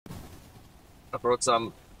I brought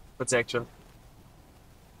some protection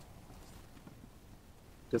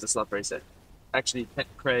because it's not very safe. Actually,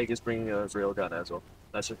 Craig is bringing a real gun as well.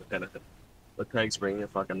 That's just a benefit. But Craig's bringing a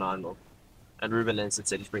fucking 9mm. And Ruben Lenson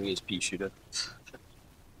said he's bringing his pea shooter.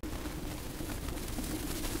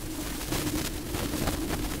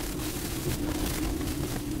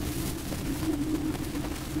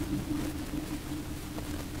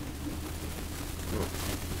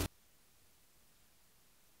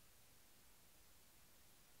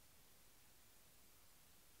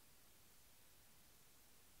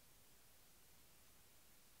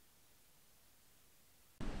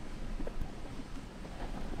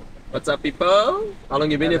 What's up, people? How long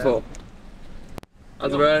you been here for?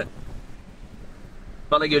 How's it, bro?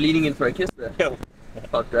 Felt like you're leaning in for a kiss there.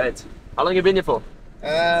 Felt great. How long you been here for?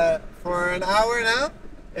 For an hour now.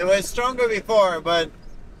 It was stronger before, but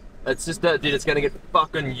It's just that, dude, it's gonna get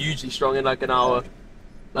fucking hugely strong in like an hour.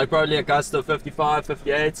 Like probably a gust of 55,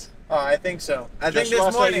 58. oh, I think so. I think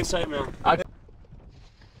this morning.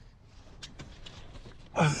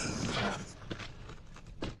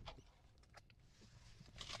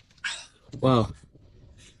 Wow.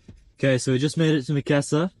 Okay, so we just made it to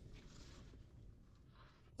Mikasa.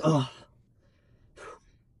 Oh.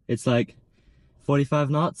 It's like 45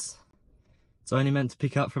 knots. It's only meant to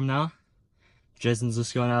pick up from now. Jason's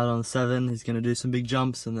just going out on the 7. He's going to do some big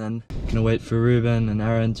jumps and then gonna wait for Ruben and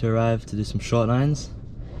Aaron to arrive to do some short nines.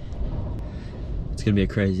 It's going to be a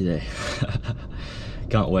crazy day.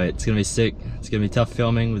 Can't wait. It's going to be sick. It's going to be tough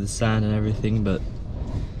filming with the sand and everything, but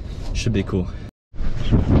should be cool.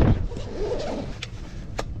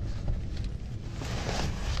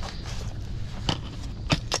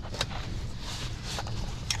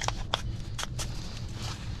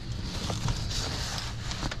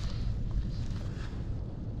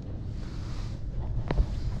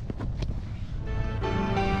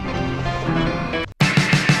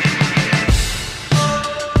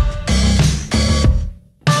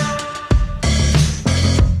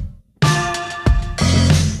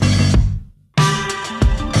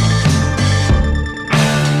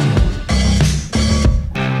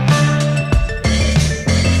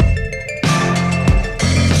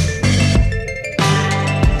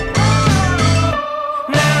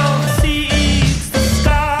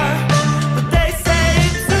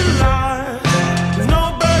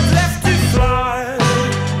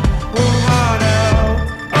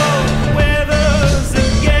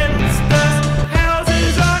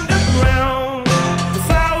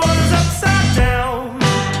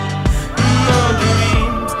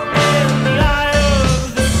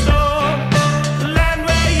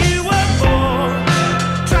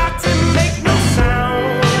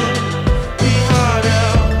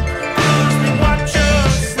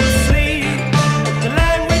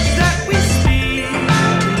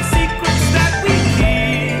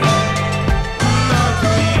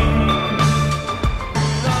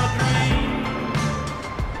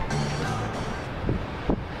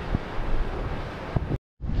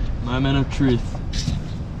 Moment of truth.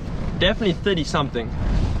 Definitely 30 something.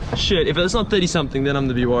 Shit, if it's not 30 something, then I'm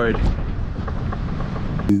gonna be worried.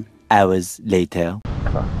 2 hours later.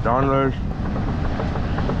 Download.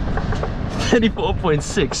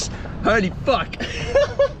 34.6. Holy fuck.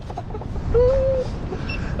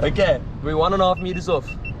 Okay, we're 1.5 meters off.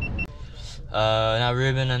 Now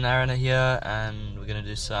Ruben and Aaron are here and we're gonna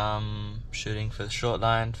do some shooting for the short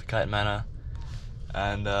line for kiteMana.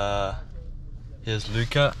 And here's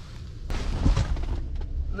Luca.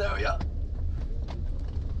 There we are.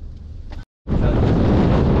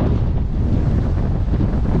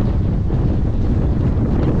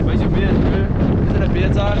 Where's your beard, bro? Is it a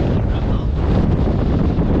beard time?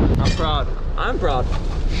 I'm proud. I'm proud.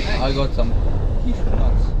 I got some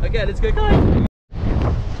nuts. Okay, let's go kite.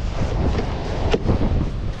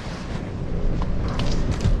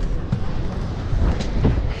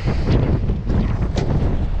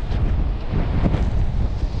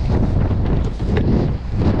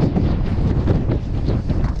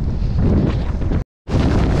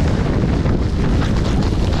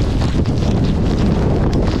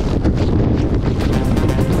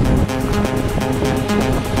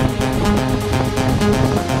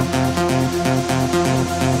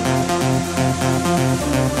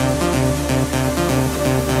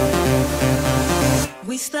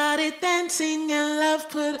 We started dancing and love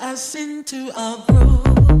put us into a groove.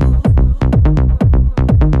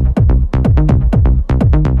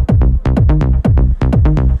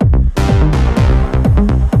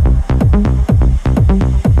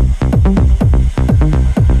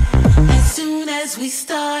 As soon as we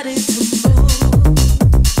started to move,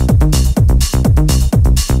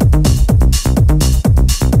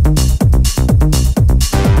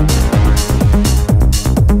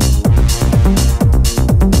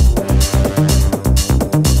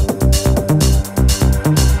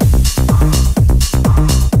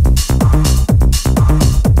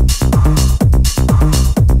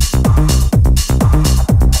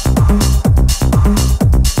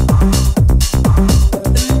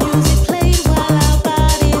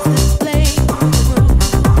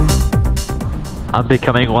 I'm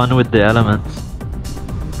becoming one with the elements.